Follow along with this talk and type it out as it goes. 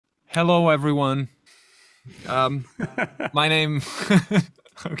Hello, everyone. Um, my name.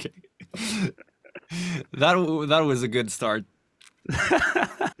 Okay, that was a good start.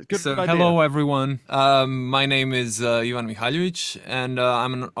 Good So, idea. hello, everyone. My name is Ivan Mihaljevic, and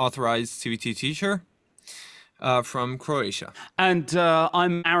I'm an authorized CVT teacher from Croatia. And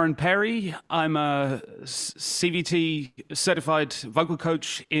I'm Aaron Perry. I'm a CVT certified vocal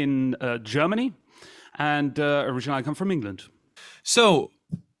coach in Germany. And originally I come from England. So,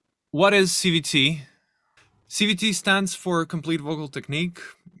 what is CVT? CVT stands for Complete Vocal Technique,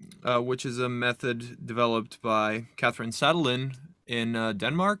 which is a method developed by Catherine Sadelin in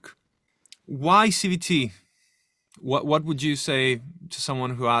Denmark. Why CVT? What would you say to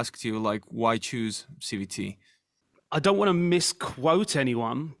someone who asked you, like, why choose CVT? I don't want to misquote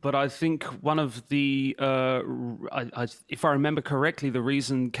anyone, but I think one of the, if I remember correctly, the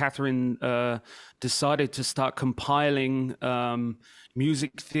reason Catherine decided to start compiling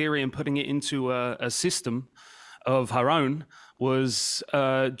music theory and putting it into a system of her own was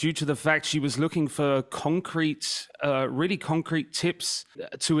due to the fact she was looking for concrete, really concrete tips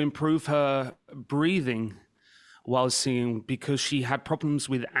to improve her breathing while singing because she had problems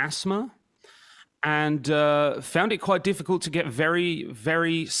with asthma and found it quite difficult to get very,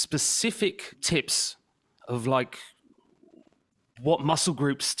 very specific tips of like what muscle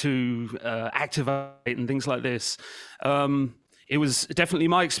groups to activate and things like this. It was definitely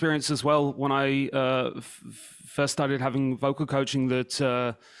my experience as well when I first started having vocal coaching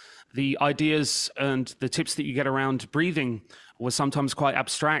that the ideas and the tips that you get around breathing were sometimes quite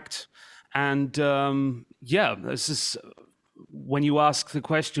abstract. And yeah, this is when you ask the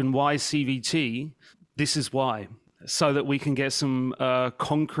question, why CVT? This is why, so that we can get some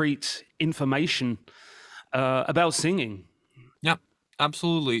concrete information about singing. Yeah,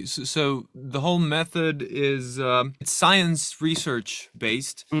 absolutely. So the whole method is it's science research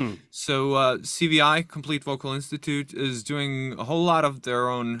based. So CVI, Complete Vocal Institute, is doing a whole lot of their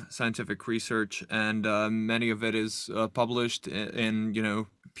own scientific research, and many of it is published in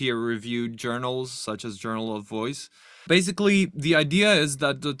peer-reviewed journals such as Journal of Voice. Basically, the idea is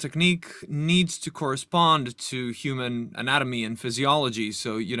that the technique needs to correspond to human anatomy and physiology.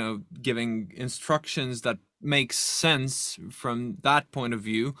 So, giving instructions that make sense from that point of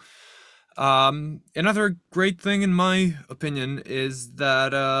view. Another great thing, in my opinion, is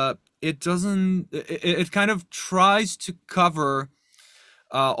that it kind of tries to cover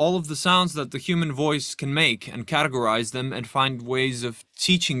all of the sounds that the human voice can make and categorize them and find ways of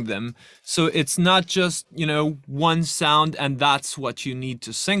teaching them. So it's not just, one sound and that's what you need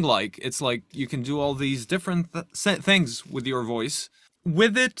to sing like. It's like you can do all these different things with your voice.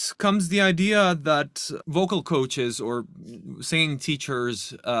 With it comes the idea that vocal coaches or singing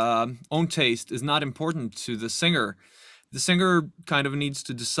teachers' own taste is not important to the singer. The singer kind of needs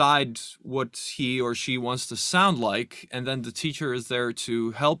to decide what he or she wants to sound like, and then the teacher is there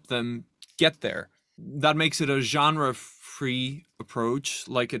to help them get there. That makes it a genre-free approach,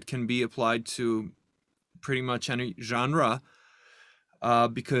 like it can be applied to pretty much any genre,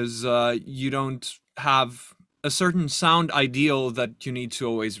 because you don't have a certain sound ideal that you need to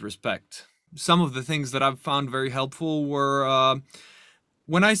always respect. Some of the things that I've found very helpful were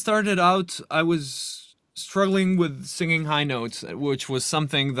when I started out, I was struggling with singing high notes, which was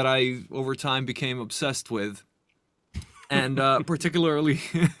something that I over time became obsessed with. And particularly,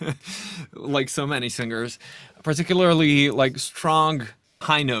 like so many singers, particularly like strong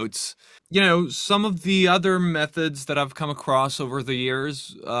high notes. Some of the other methods that I've come across over the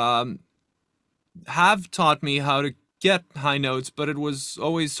years have taught me how to get high notes, but it was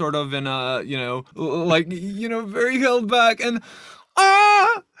always sort of in a, very held back and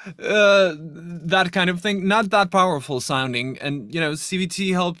ah, that kind of thing, not that powerful sounding. And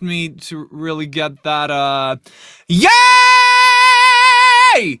CVT helped me to really get that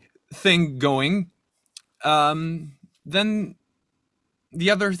yay thing going. Then the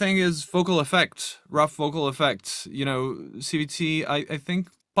other thing is vocal effect, rough vocal effects. CVT, I think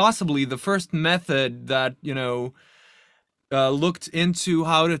possibly the first method that looked into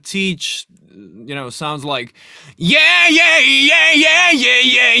how to teach, sounds like, yeah, yeah, yeah, yeah, yeah,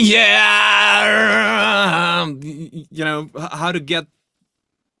 yeah, yeah. How to get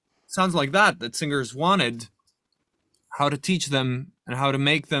sounds like that singers wanted, how to teach them and how to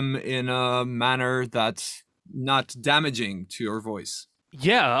make them in a manner that's not damaging to your voice.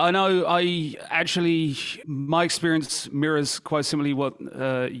 Yeah, I know. I actually, my experience mirrors quite similarly what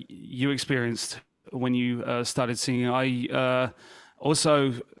you experienced when you started singing. I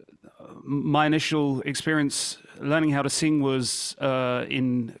also, my initial experience learning how to sing was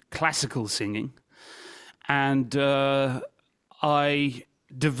in classical singing. And I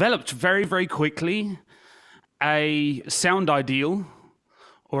developed very, very quickly a sound ideal,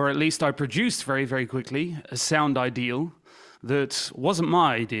 or at least I produced very, very quickly a sound ideal that wasn't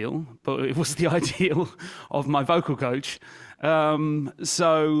my ideal, but it was the ideal of my vocal coach.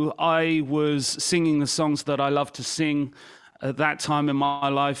 So I was singing the songs that I loved to sing at that time in my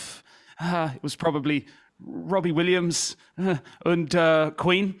life. It was probably Robbie Williams and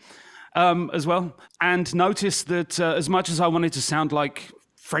Queen as well. And noticed that as much as I wanted to sound like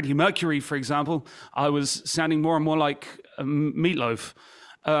Freddie Mercury, for example, I was sounding more and more like Meatloaf.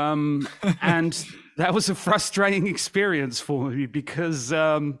 And that was a frustrating experience for me because,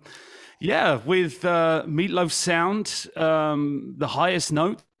 with Meatloaf's sound, the highest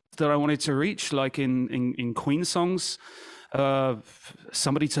note that I wanted to reach, like in Queen songs,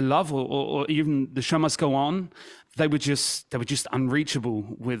 Somebody to Love, or even The Show Must Go On, they were just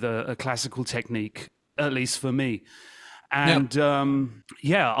unreachable with a classical technique, at least for me. And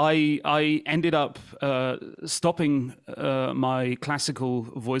I ended up stopping my classical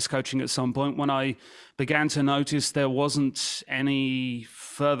voice coaching at some point when I began to notice there wasn't any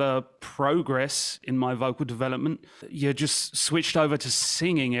further progress in my vocal development. You just switched over to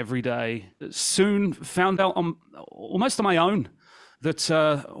singing every day. Soon found out almost on my own that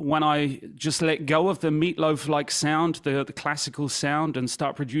when I just let go of the Meatloaf-like sound, the classical sound, and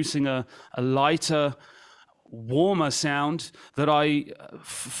start producing a lighter, warmer sound, that I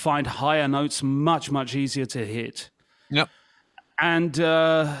find higher notes much easier to hit. Yep. And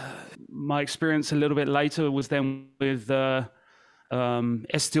my experience a little bit later was then with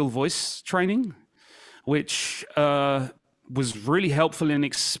Still voice training, which was really helpful in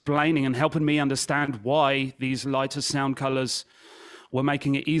explaining and helping me understand why these lighter sound colors were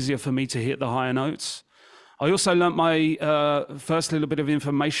making it easier for me to hit the higher notes. I also learnt my first little bit of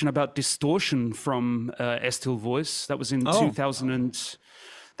information about distortion from Still voice. That was in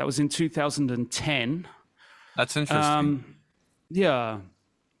 2010. That's interesting.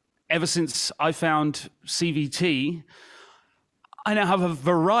 Ever since I found CVT, I now have a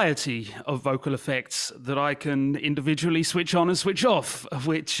variety of vocal effects that I can individually switch on and switch off,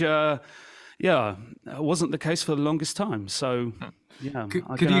 which wasn't the case for the longest time. So,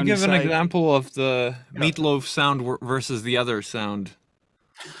 could you give an example of the Meatloaf sound versus the other sound?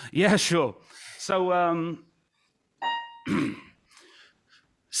 Yeah, sure. So,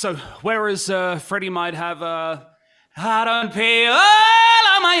 whereas Freddie might have I don't pay all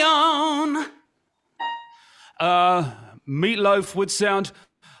on my own, Meatloaf would sound,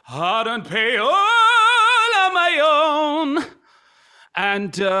 I don't pay all on my own,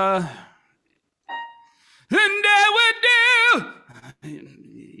 and I would do.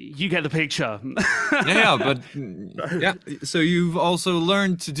 You get the picture. So you've also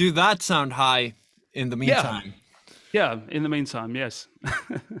learned to do that sound high in the meantime. Yeah, in the meantime, yes.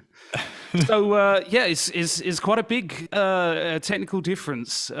 So it's quite a big technical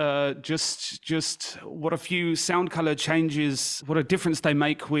difference. Just what a few sound color changes, what a difference they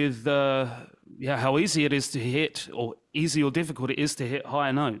make with how easy it is to hit, or easy or difficult it is to hit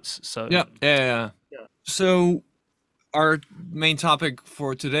higher notes. So yeah. So our main topic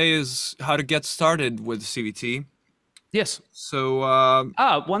for today is how to get started with CVT. Yes. So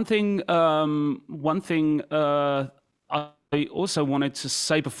one thing I also wanted to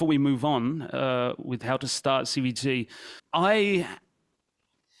say before we move on with how to start CVT. I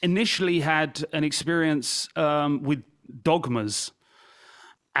initially had an experience with dogmas.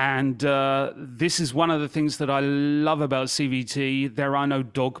 And this is one of the things that I love about CVT. There are no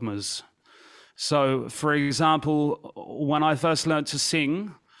dogmas. So, for example, when I first learned to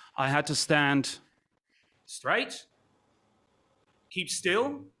sing, I had to stand straight, keep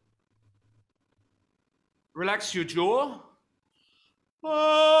still, relax your jaw.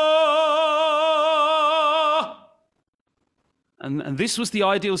 And this was the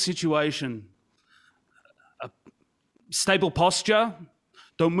ideal situation. A stable posture,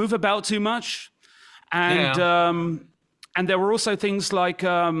 don't move about too much. And there were also things like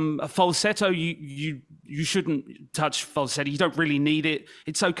a falsetto. You shouldn't touch falsetto. You don't really need it.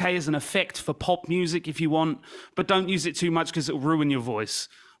 It's okay as an effect for pop music if you want, but don't use it too much because it'll ruin your voice.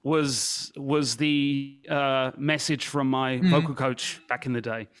 Was the message from my vocal coach back in the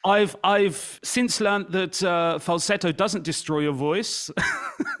day. I've since learned that falsetto doesn't destroy your voice.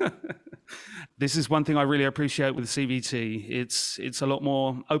 This is one thing I really appreciate with CVT. It's a lot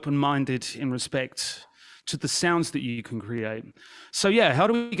more open-minded in respect to the sounds that you can create. So how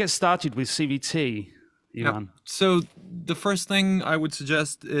do we get started with CVT, Ivan? So the first thing I would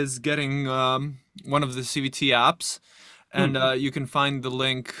suggest is getting one of the CVT apps. And you can find the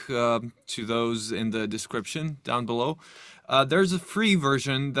link to those in the description down below. There's a free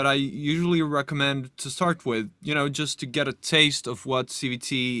version that I usually recommend to start with, just to get a taste of what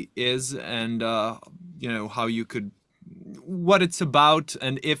CVT is and, how you could, what it's about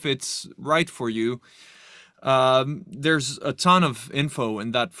and if it's right for you. There's a ton of info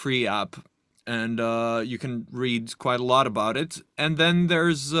in that free app, and you can read quite a lot about it. And then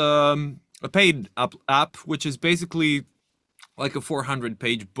there's a paid app, which is basically like a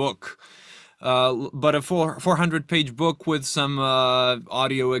 400-page book. But a 400-page book with some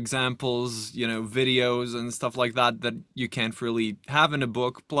audio examples, videos and stuff like that that you can't really have in a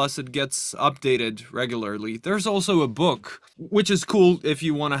book. Plus, it gets updated regularly. There's also a book, which is cool if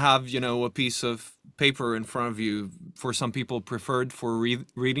you want to have, a piece of paper in front of you. For some people, preferred for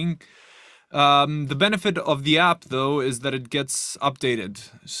reading. The benefit of the app, though, is that it gets updated.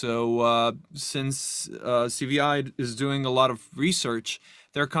 So since CVI is doing a lot of research,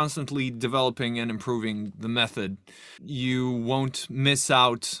 they're constantly developing and improving the method. You won't miss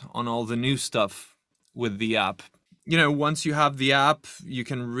out on all the new stuff with the app. Once you have the app, you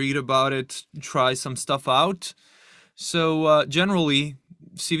can read about it, try some stuff out. So generally,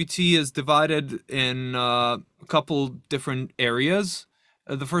 CVT is divided in a couple different areas.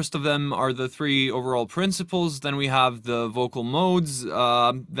 The first of them are the 3 overall principles. Then we have the vocal modes.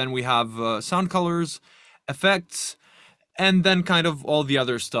 Then we have sound colors, effects, and then kind of all the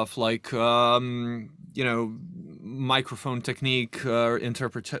other stuff like, microphone technique,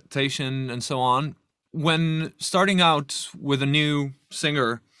 interpretation, and so on. When starting out with a new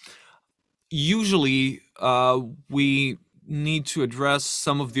singer, usually we need to address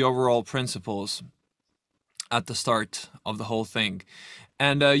some of the overall principles at the start of the whole thing.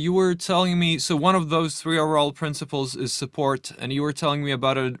 And you were telling me, so one of those 3 overall principles is support, and you were telling me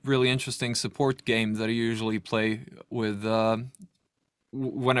about a really interesting support game that you usually play with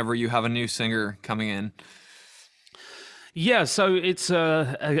whenever you have a new singer coming in. Yeah, so it's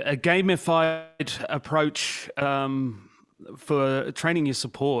a gamified approach for training your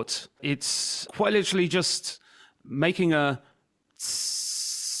support. It's quite literally just making a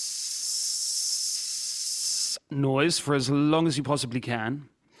noise for as long as you possibly can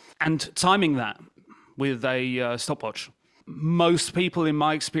and timing that with a stopwatch. Most people, in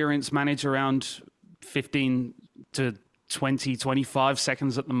my experience, manage around 15 to 20, 25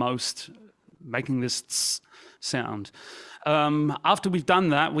 seconds at the most, making this sound. After we've done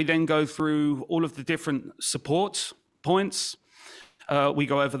that, we then go through all of the different support points. We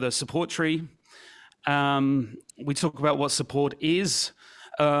go over the support tree. We talk about what support is.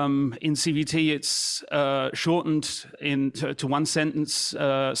 In CVT, it's shortened to one sentence.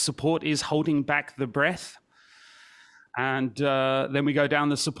 Support is holding back the breath. And then we go down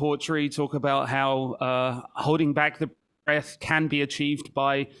the support tree, talk about how holding back the breath can be achieved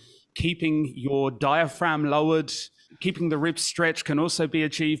by keeping your diaphragm lowered. Keeping the ribs stretched can also be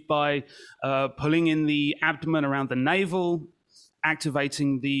achieved by pulling in the abdomen around the navel,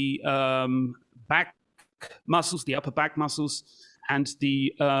 activating the back muscles, the upper back muscles, and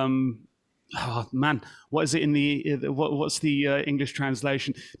the what is it in the what's the English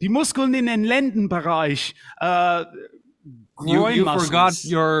translation? Die Muskeln in den Lendenbereich. You forgot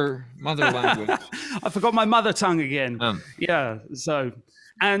your mother language. I forgot my mother tongue again. Yeah. So,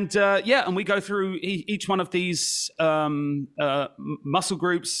 and and we go through each one of these muscle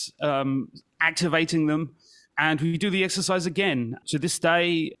groups, activating them, and we do the exercise again. To this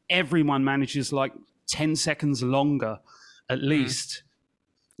day, everyone manages like 10 seconds longer, at least,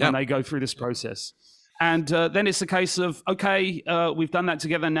 when they go through this process. And then it's a case of, okay, we've done that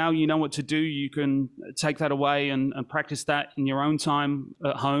together. Now you know what to do. You can take that away and practice that in your own time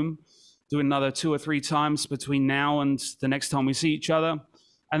at home. Do another 2 or 3 times between now and the next time we see each other.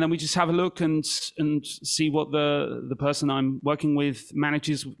 And then we just have a look and see what the person I'm working with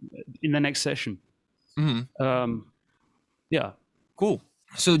manages in the next session. Mm-hmm. Yeah. Cool.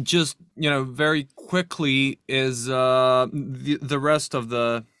 So just, very quickly is the rest of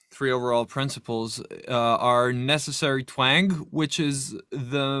the 3 overall principles are necessary twang, which is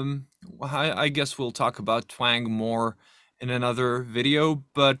I guess we'll talk about twang more in another video,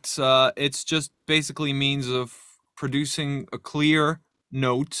 but it's just basically means of producing a clear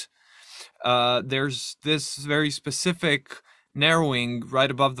note. There's this very specific narrowing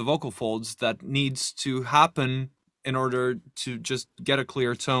right above the vocal folds that needs to happen in order to just get a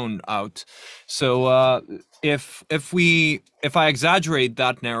clear tone out. So if I exaggerate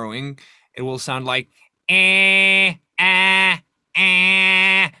that narrowing, it will sound like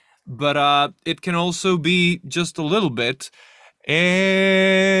but it can also be just a little bit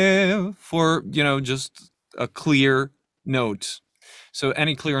for just a clear note. So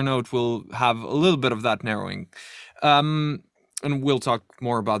any clear note will have a little bit of that narrowing. And we'll talk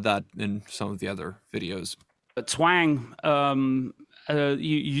more about that in some of the other videos. Twang,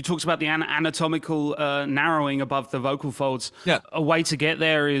 you talked about the anatomical narrowing above the vocal folds. Yeah. A way to get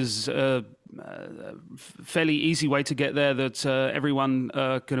there is fairly easy way to get there that everyone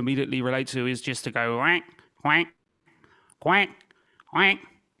can immediately relate to is just to go quack, quack, quack, quack,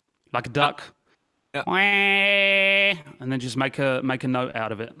 like a duck, Yeah. and then just make a note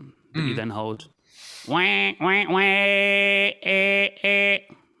out of it that you then hold. Quack, quack, quack,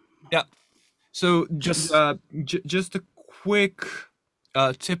 Yeah. So just a quick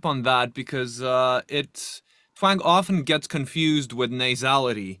tip on that, because twang often gets confused with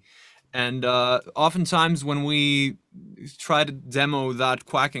nasality, and oftentimes when we try to demo that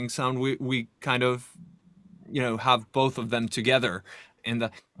quacking sound, we kind of have both of them together in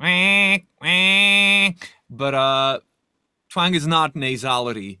the but twang is not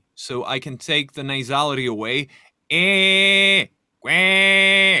nasality, so I can take the nasality away.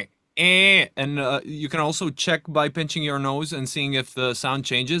 And you can also check by pinching your nose and seeing if the sound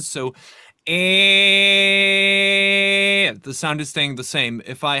changes. So the sound is staying the same.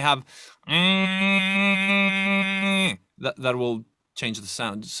 If I have that will change the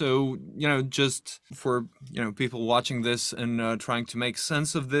sound. So just for people watching this and trying to make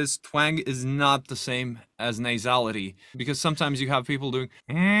sense of this, twang is not the same as nasality, because sometimes you have people doing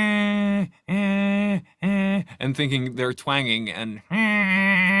and thinking they're twanging, and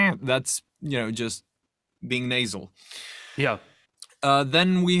that's just being nasal. Yeah.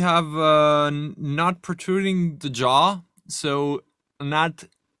 Then we have not protruding the jaw, so not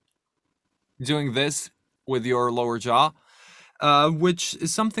doing this with your lower jaw, which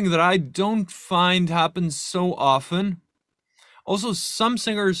is something that I don't find happens so often. Also, some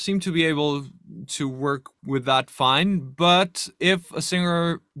singers seem to be able to work with that fine, but if a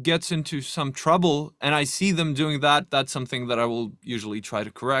singer gets into some trouble and I see them doing that, that's something that I will usually try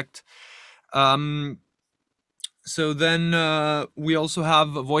to correct. So then we also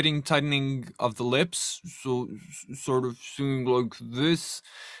have avoiding tightening of the lips, so sort of singing like this,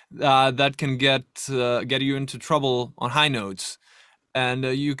 that can get you into trouble on high notes. And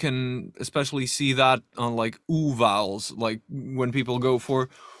you can especially see that on like ooh vowels, like when people go for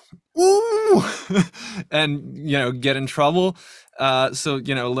ooh and get in trouble. So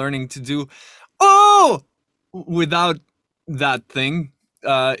learning to do oh without that thing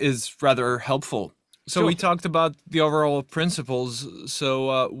is rather helpful. So Sure. we talked about the overall principles.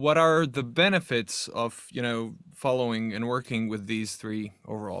 So what are the benefits of following and working with these three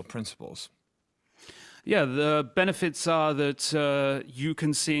overall principles? Yeah, the benefits are that you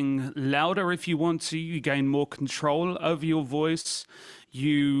can sing louder if you want to. You gain more control over your voice.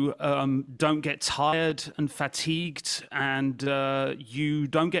 You don't get tired and fatigued, and you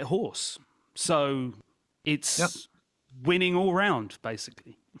don't get hoarse. So it's winning all round,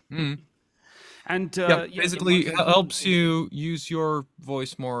 basically. And basically helps you use your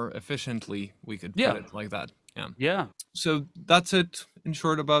voice more efficiently. We could put it like that. Yeah. So that's it in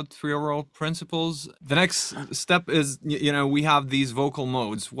short about three overall principles. The next step is, we have these vocal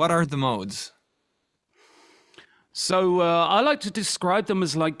modes. What are the modes? So I like to describe them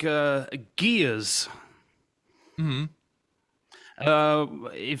as like gears.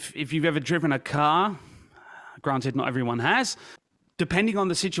 If you've ever driven a car, granted not everyone has, depending on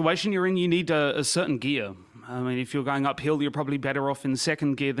the situation you're in, you need a certain gear. I mean, if you're going uphill, you're probably better off in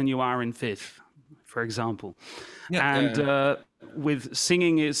second gear than you are in fifth, for example. With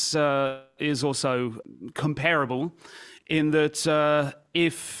singing is also comparable in that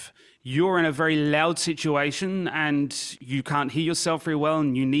if you're in a very loud situation and you can't hear yourself very well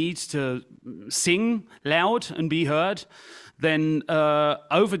and you need to sing loud and be heard, then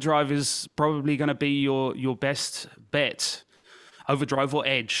overdrive is probably going to be your best bet. Overdrive or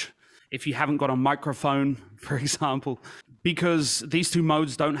edge, if you haven't got a microphone, for example, because these two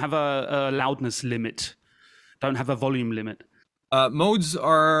modes don't have a loudness limit, don't have a volume limit. Modes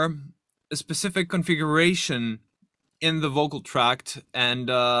are a specific configuration in the vocal tract, and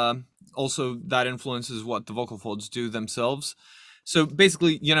also that influences what the vocal folds do themselves. So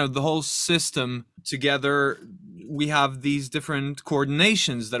basically, the whole system together, we have these different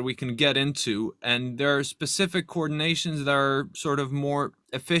coordinations that we can get into, and there are specific coordinations that are sort of more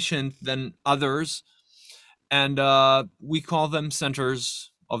efficient than others, and we call them centers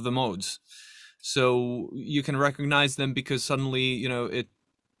of the modes. So you can recognize them because suddenly, it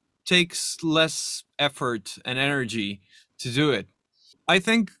takes less effort and energy to do it. I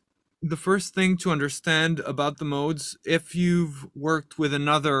think the first thing to understand about the modes, if you've worked with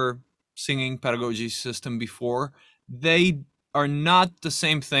another singing pedagogy system before, they are not the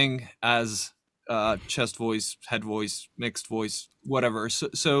same thing as chest voice, head voice, mixed voice, whatever.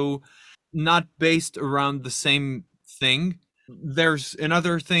 So not based around the same thing. There's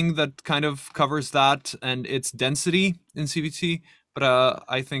another thing that kind of covers that, and it's density in CVT, but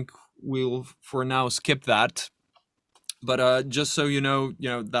I think we'll for now skip that. But just so you know,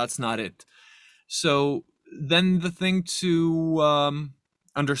 that's not it. So then the thing to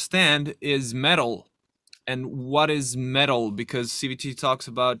understand is metal. And what is metal? Because CVT talks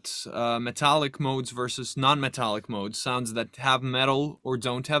about metallic modes versus non-metallic modes, sounds that have metal or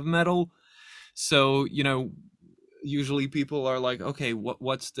don't have metal. So, usually people are like, okay,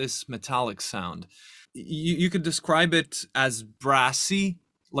 what's this metallic sound? You could describe it as brassy,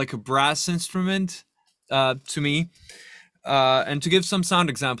 like a brass instrument, to me. And to give some sound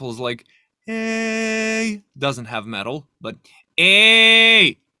examples, like "hey" doesn't have metal, but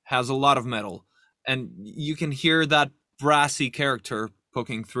 "hey" has a lot of metal, and you can hear that brassy character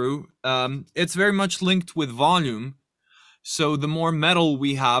poking through. It's very much linked with volume. So the more metal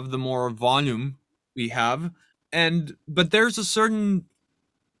we have, the more volume we have. But there's a certain,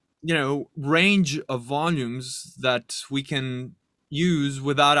 range of volumes that we can use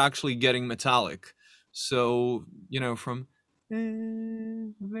without actually getting metallic. So, from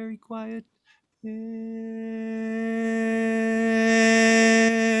very quiet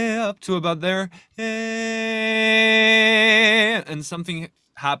up to about there, and something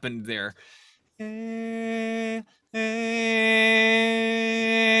happened there.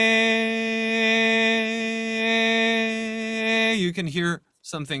 You can hear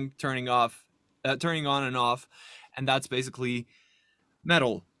something turning on and off, and that's basically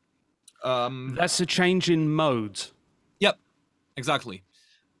metal. That's a change in mode. Yep, exactly.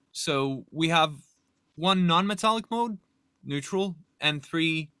 So we have one non-metallic mode, neutral, and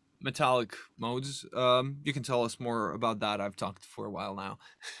 3 metallic modes. You can tell us more about that. I've talked for a while now.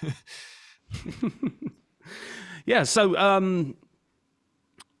 Yeah. So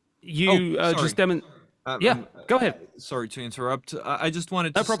you just demonstrate. Yeah, go ahead. Sorry to interrupt. I just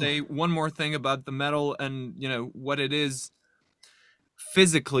wanted to say one more thing about the metal and, what it is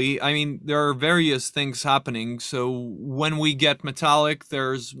physically. I mean, there are various things happening. So when we get metallic,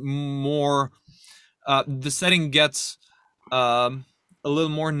 there's more, the setting gets a little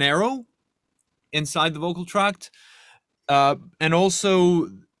more narrow inside the vocal tract. And also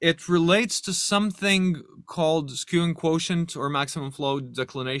it relates to something called skewing quotient or maximum flow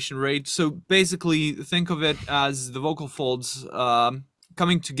declination rate. So basically think of it as the vocal folds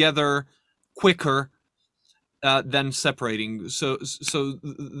coming together quicker than separating. So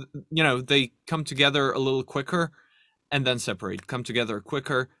they come together a little quicker and then separate, come together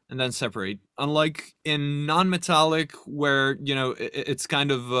quicker and then separate. Unlike in non-metallic where, it's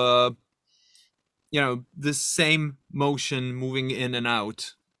kind of the same motion moving in and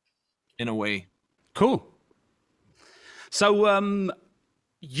out in a way. Cool. So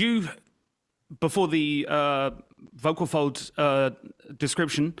you, before the vocal fold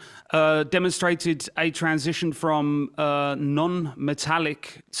description, demonstrated a transition from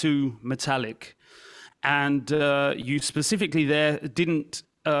non-metallic to metallic. And you specifically there didn't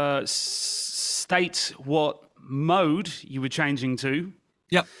state what mode you were changing to.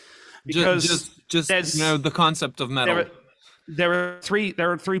 Yep. Because just the concept of metal. There are three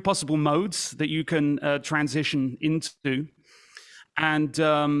possible modes that you can transition into, and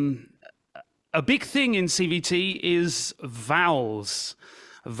a big thing in CVT is vowels.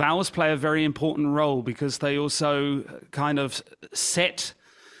 Vowels play a very important role because they also kind of set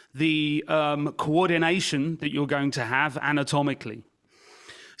the coordination that you're going to have anatomically.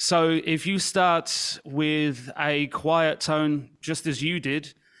 So if you start with a quiet tone, just as you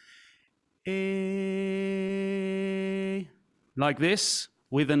did, like this,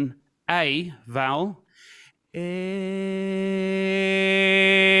 with an A vowel, I'm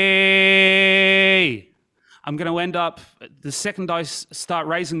going to end up, the second I start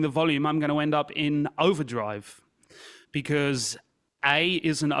raising the volume, I'm going to end up in overdrive because A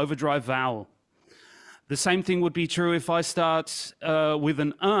is an overdrive vowel. The same thing would be true if I start with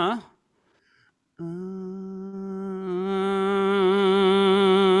an I'm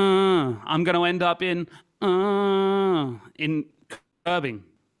going to end up in curbing.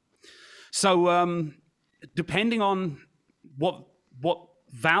 So depending on what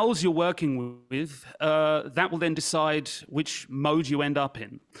vowels you're working with, that will then decide which mode you end up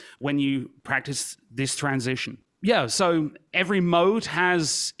in when you practice this transition. Yeah, so every mode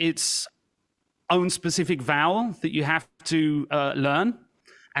has its own specific vowel that you have to learn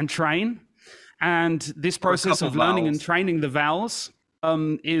and train. And this process of learning and training the vowels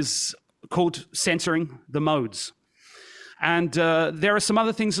is called centering the modes. And there are some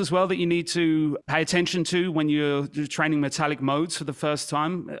other things as well that you need to pay attention to when you're training metallic modes for the first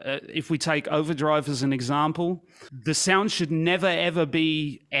time. If we take overdrive as an example, the sound should never, ever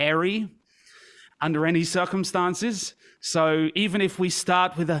be airy under any circumstances. So even if we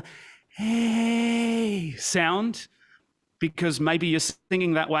start with a hey sound, because maybe you're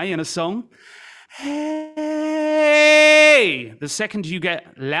singing that way in a song, hey, the second you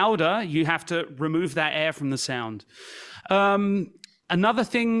get louder, you have to remove that air from the sound. Another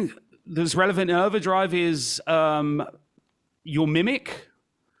thing that's relevant in overdrive is your mimic.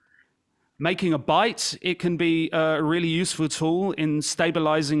 Making a bite, it can be a really useful tool in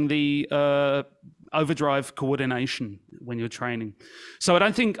stabilizing the overdrive coordination when you're training. So I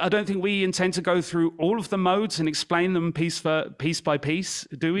don't think we intend to go through all of the modes and explain them piece by piece,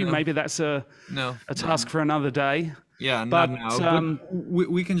 do we? No. Maybe that's a task for another day. Yeah, not now. But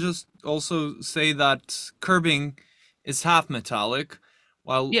we can just also say that curbing is half metallic,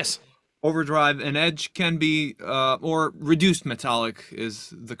 while overdrive and edge can be, or reduced metallic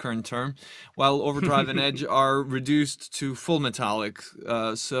is the current term, while overdrive and edge are reduced to full metallic.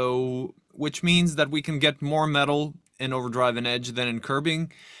 So, which means that we can get more metal in overdrive and edge than in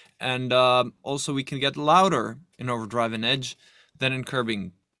curbing, and also we can get louder in overdrive and edge than in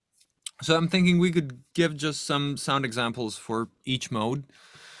curbing. So I'm thinking we could give just some sound examples for each mode.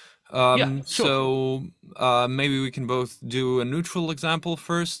 Sure. So maybe we can both do a neutral example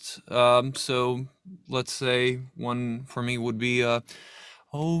first. So let's say one for me would be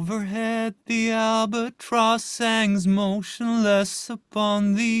overhead the albatross hangs motionless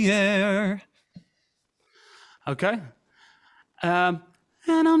upon the air. Okay. And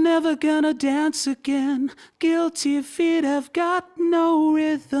I'm never gonna dance again. Guilty feet have got no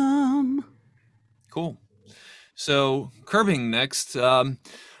rhythm. Cool. So curbing next.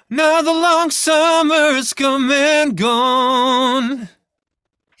 Now the long summer's come and gone.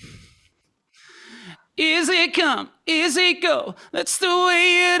 Easy come, easy go. That's the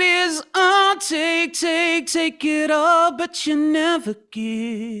way it is. Oh, take it all, but you never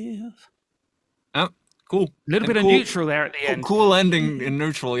give. Oh, cool. A little bit of neutral there at the end. Cool ending in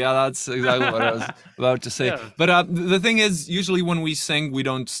neutral. Yeah, that's exactly what I was about to say. Yeah. But the thing is, usually when we sing, we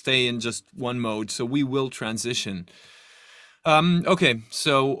don't stay in just one mode, so we will transition. Okay,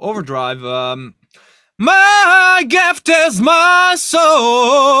 so overdrive. My gift is my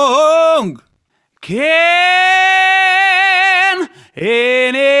song. Can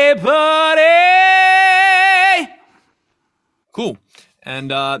anybody? Cool.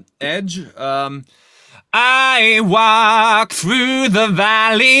 And edge. I walk through the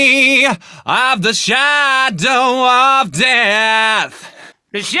valley of the shadow of death.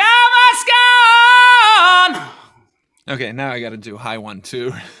 The show must go on. Okay, now I gotta do high one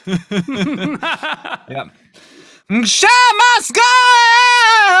too. Yeah. Show must go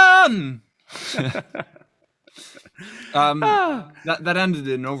on. That ended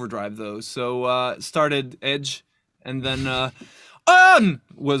in overdrive though. So started edge, and then on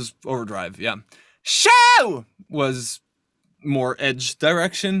was overdrive. Yeah. Show was more edge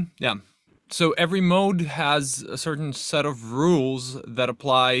direction. Yeah. So every mode has a certain set of rules that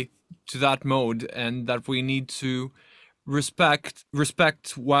apply to that mode, and that we need to respect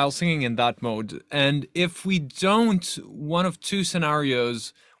while singing in that mode. And if we don't, one of two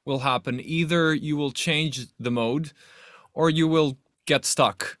scenarios will happen. Either you will change the mode, or you will get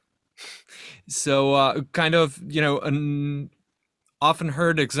stuck. So kind of, an often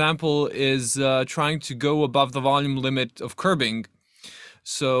heard example is trying to go above the volume limit of curbing.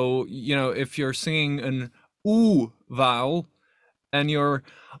 So, if you're singing an ooh vowel and you're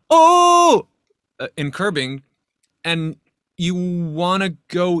oh in curbing, and you want to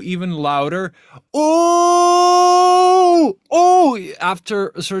go even louder, oh, after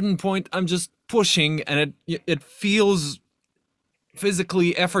a certain point, I'm just pushing, and it feels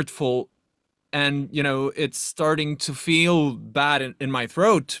physically effortful, and it's starting to feel bad in my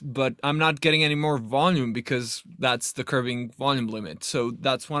throat, but I'm not getting any more volume because that's the curbing volume limit. So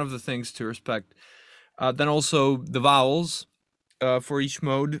that's one of the things to respect. Then also the vowels for each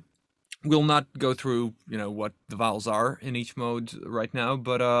mode. We'll not go through what the vowels are in each mode right now,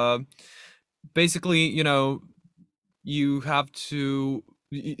 but basically you have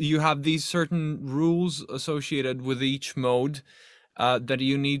these certain rules associated with each mode that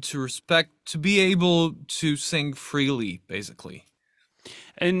you need to respect to be able to sing freely, basically.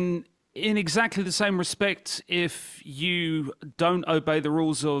 And in exactly the same respect, if you don't obey the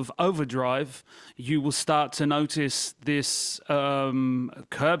rules of overdrive, you will start to notice this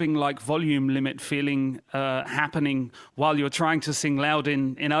curbing like volume limit feeling happening while you're trying to sing loud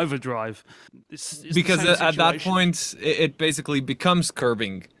in overdrive. It's Because at that point, it basically becomes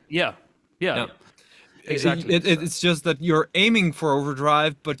curbing. Yeah, yeah, Yeah. exactly. It's just that you're aiming for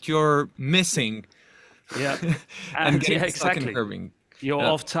overdrive, but you're missing. Yeah, And getting yeah, stuck in exactly. curbing. You're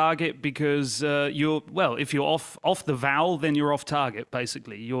off target because if you're off the vowel, then you're off target.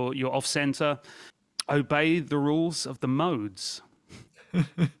 Basically, you're off center. Obey the rules of the modes.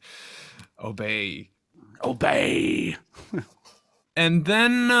 Obey. Obey. And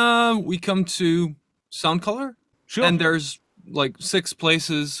then we come to sound color. Sure. And there's like 6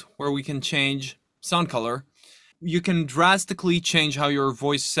 places where we can change sound color. You can drastically change how your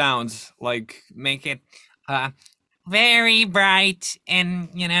voice sounds, like make it very bright and,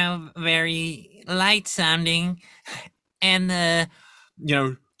 very light sounding. And, to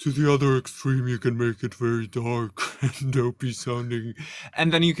the other extreme, you can make it very dark and dopey sounding.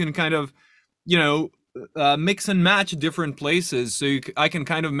 And then you can kind of, mix and match different places. So I can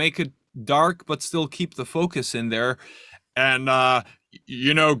kind of make it dark, but still keep the focus in there. And,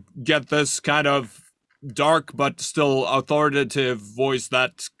 get this kind of dark but still authoritative voice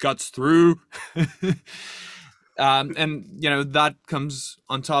that cuts through. And that comes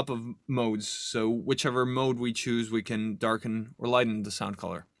on top of modes, so whichever mode we choose, we can darken or lighten the sound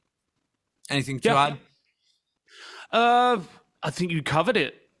color. Anything to add? I think you covered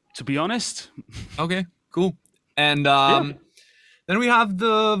it, to be honest. Okay, cool. And then we have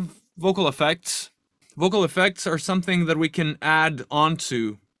the vocal effects. Vocal effects are something that we can add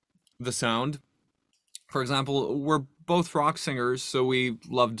onto the sound. For example, we're both rock singers, so we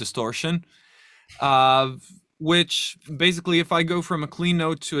love distortion. Which basically, if I go from a clean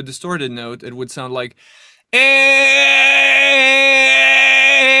note to a distorted note, it would sound like eh.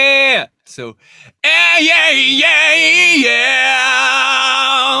 So yeah, yeah,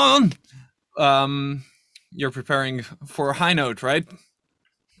 yeah. You're preparing for a high note, right?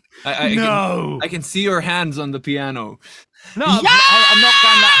 No, I can see your hands on the piano. No, I'm not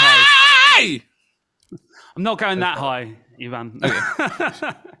going that high. I'm not going that high, Ivan.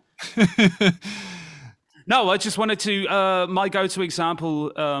 Okay. No, I just wanted to. My go-to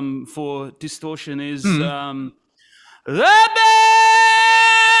example for distortion is the bell.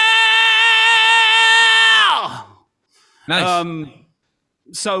 Nice.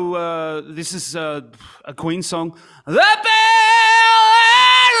 So this is a Queen song. The bell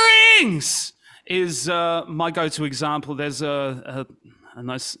rings is my go-to example. There's a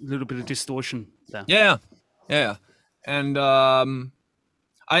nice little bit of distortion there. Yeah. And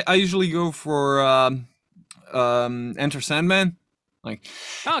I usually go for Enter Sandman, like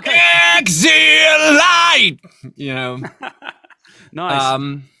exit light,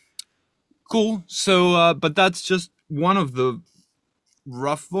 Nice. Cool. So but that's just one of the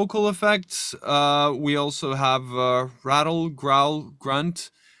rough vocal effects. We also have rattle, growl,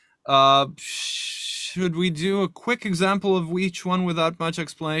 grunt. Should we do a quick example of each one without much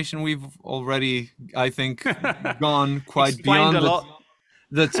explanation? We've already, I think, gone quite beyond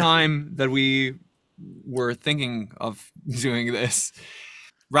the time that we were thinking of doing this.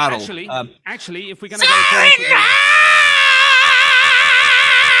 Rattle. Actually, if we're going to go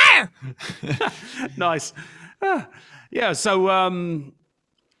nice. Yeah. So,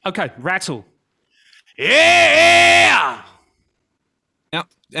 okay, rattle. Yeah. Yeah.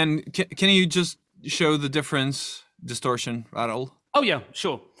 And can you just show the difference? Distortion, rattle. Oh yeah,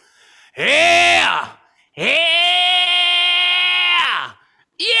 sure. Yeah. Yeah.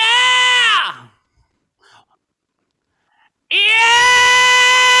 Yeah. Yeah.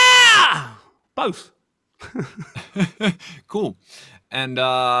 Both. Cool. And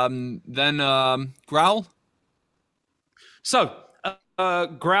then growl. So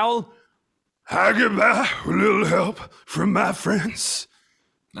growl. I get by with a little help from my friends.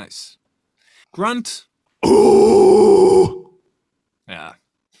 Nice. Grunt. Ooh. Yeah.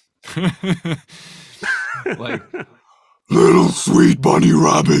 Like little sweet bunny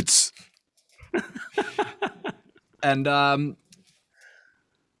rabbits. And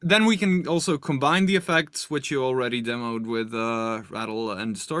then we can also combine the effects, which you already demoed with rattle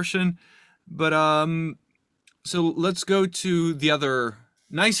and distortion. But so let's go to the other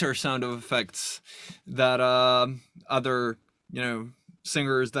nicer sound of effects that other,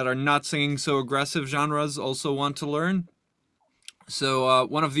 singers that are not singing so aggressive genres also want to learn. So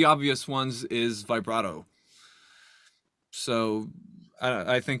one of the obvious ones is vibrato. So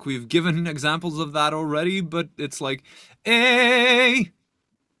I think we've given examples of that already, but it's like, hey,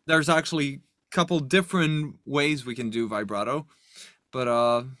 there's actually a couple different ways we can do vibrato, but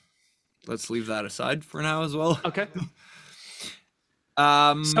let's leave that aside for now as well. Okay. So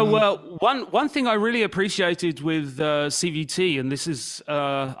Um, one thing I really appreciated with CVT, and this is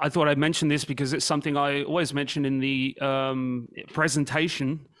I thought I'd mention this because it's something I always mention in the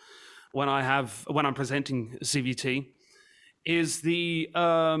presentation when I'm presenting CVT, is the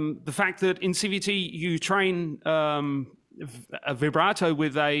fact that in CVT you train a vibrato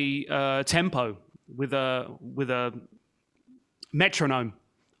with a tempo, with a metronome,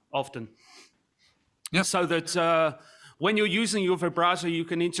 often. Yep. So that when you're using your vibrato, you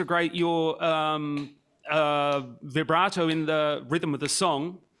can integrate your vibrato in the rhythm of the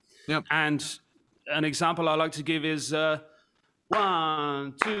song. Yep. And an example I like to give is 1,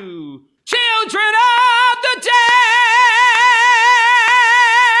 2, children of the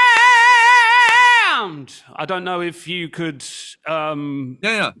damned. I don't know if you could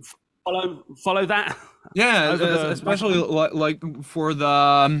Yeah. follow that. Yeah. The Especially like for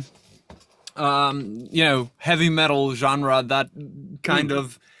the heavy metal genre, that kind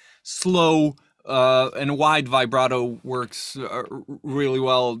of slow and wide vibrato works really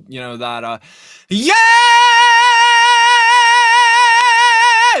well. Yeah.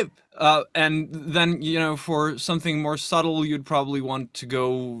 And then, for something more subtle, you'd probably want to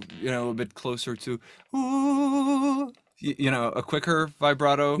go, a bit closer to, ooh, a quicker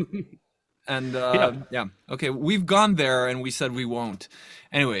vibrato. And Yeah. yeah, okay, we've gone there and we said we won't.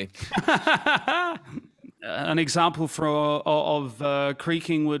 Anyway, An example of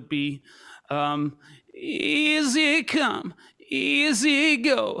creaking would be easy come, easy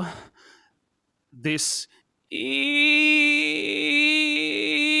go. This E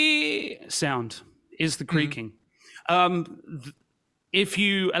sound is the creaking. If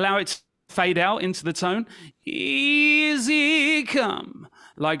you allow it to fade out into the tone, easy come,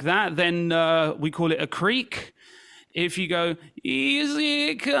 like that, then we call it a creak. If you go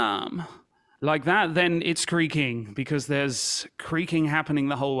easy come, like that, then it's creaking, because there's creaking happening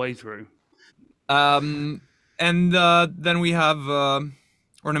the whole way through. and then we have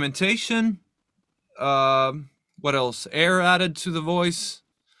ornamentation. What else? Air added to the voice,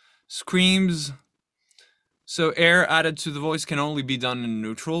 screams. So air added to the voice can only be done in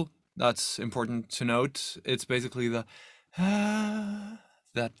neutral. That's important to note. It's basically the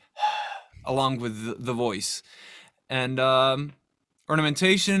that along with the voice. And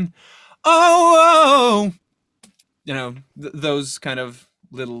ornamentation, oh, those kind of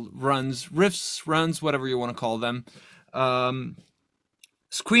little runs, riffs, runs, whatever you want to call them.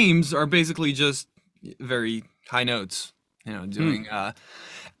 Screams are basically just very high notes, doing ow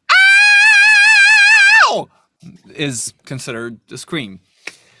is considered a scream.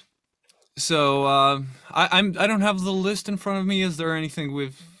 So I don't have the list in front of me. Is there anything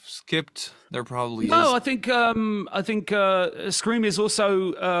we've skipped? There probably is. No, I think scream is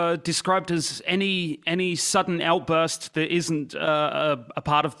also described as any sudden outburst that isn't a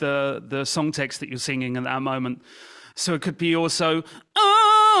part of the song text that you're singing at that moment. So it could be also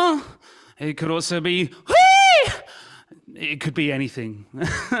it could also be whee! It could be anything.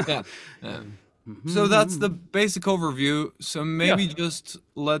 Yeah. So that's the basic overview. So maybe just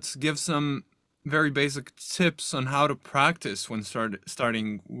let's give some very basic tips on how to practice when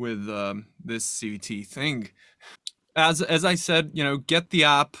starting with this CVT thing. As I said, get the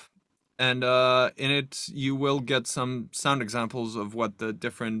app, and in it you will get some sound examples of what the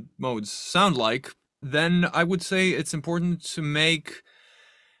different modes sound like. Then I would say it's important to make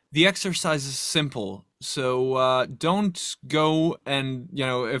the exercises simple. So don't go and,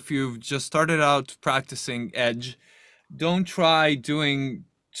 if you've just started out practicing Edge, don't try doing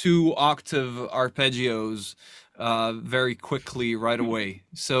 2-octave arpeggios very quickly right away.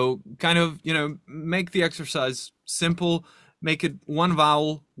 So kind of, make the exercise simple, make it one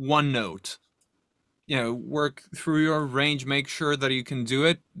vowel, one note. Work through your range, make sure that you can do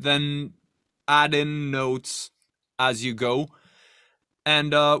it, then add in notes as you go.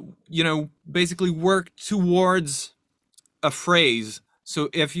 And, basically work towards a phrase. So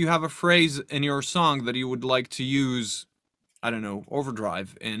if you have a phrase in your song that you would like to use, I don't know,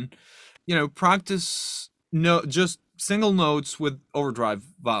 overdrive in, practice just single notes with overdrive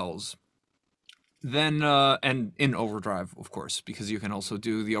vowels. Then, and in overdrive, of course, because you can also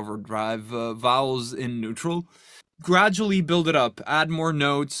do the overdrive vowels in neutral. Gradually build it up, add more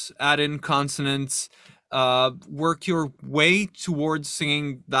notes, add in consonants, work your way towards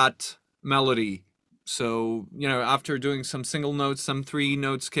singing that melody. So, after doing some single notes, some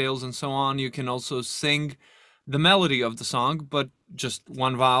 3-note scales and so on, you can also sing the melody of the song, but just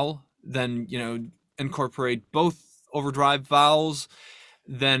one vowel. Then, incorporate both overdrive vowels.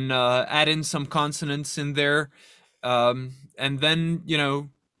 then add in some consonants in there, and then,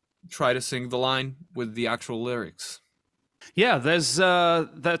 try to sing the line with the actual lyrics. Yeah, there's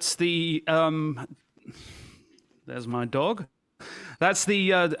my dog. That's the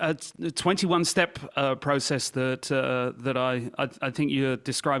 21-step process that I think you're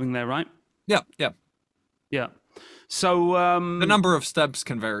describing there, right? Yeah, yeah. Yeah. So the number of steps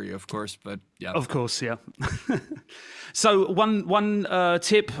can vary, of course, but yeah. Of course, yeah. So one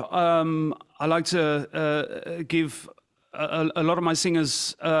tip I like to give. A lot of my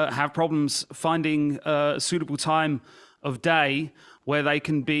singers have problems finding a suitable time of day where they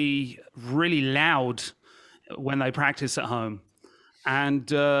can be really loud when they practice at home. And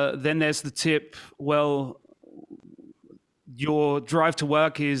then there's the tip, well, your drive to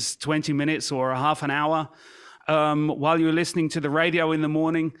work is 20 minutes or a half an hour. While you're listening to the radio in the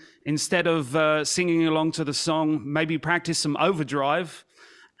morning, instead of singing along to the song, maybe practice some overdrive.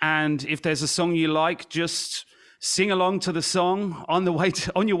 And if there's a song you like, just sing along to the song on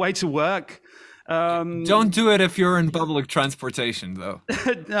your way to work. Don't do it if you're in public transportation, though.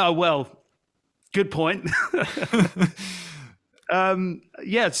 Oh, well, good point.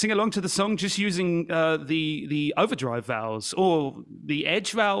 Yeah, sing along to the song just using the overdrive vowels or the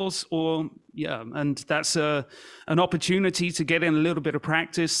edge vowels, and that's an opportunity to get in a little bit of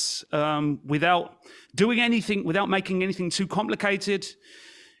practice without doing anything, without making anything too complicated.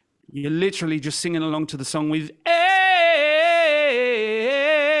 You're literally just singing along to the song with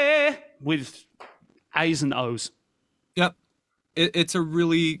A's and O's. Yep. It's a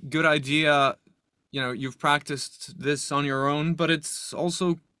really good idea. You've practiced this on your own, but it's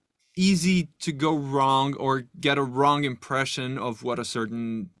also easy to go wrong or get a wrong impression of what a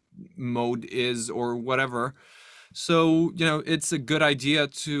certain mode is or whatever. So, it's a good idea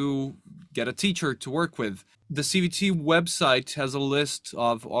to get a teacher to work with. The CVT website has a list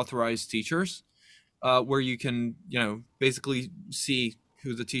of authorized teachers where you can, basically see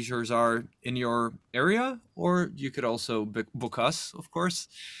who the teachers are in your area, or you could also book us, of course.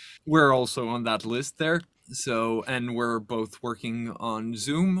 We're also on that list there. So, and we're both working on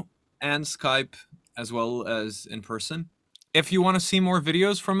Zoom and Skype as well as in person. If you want to see more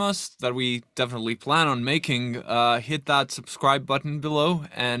videos from us that we definitely plan on making, hit that subscribe button below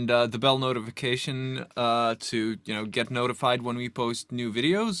and the bell notification to get notified when we post new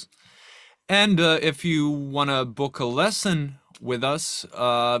videos. And if you want to book a lesson with us,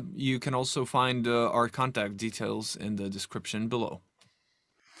 you can also find our contact details in the description below.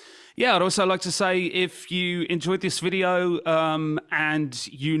 Yeah, I'd also like to say, if you enjoyed this video and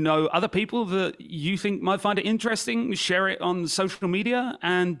you know other people that you think might find it interesting, share it on social media.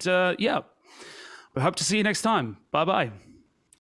 And yeah, we hope to see you next time. Bye-bye.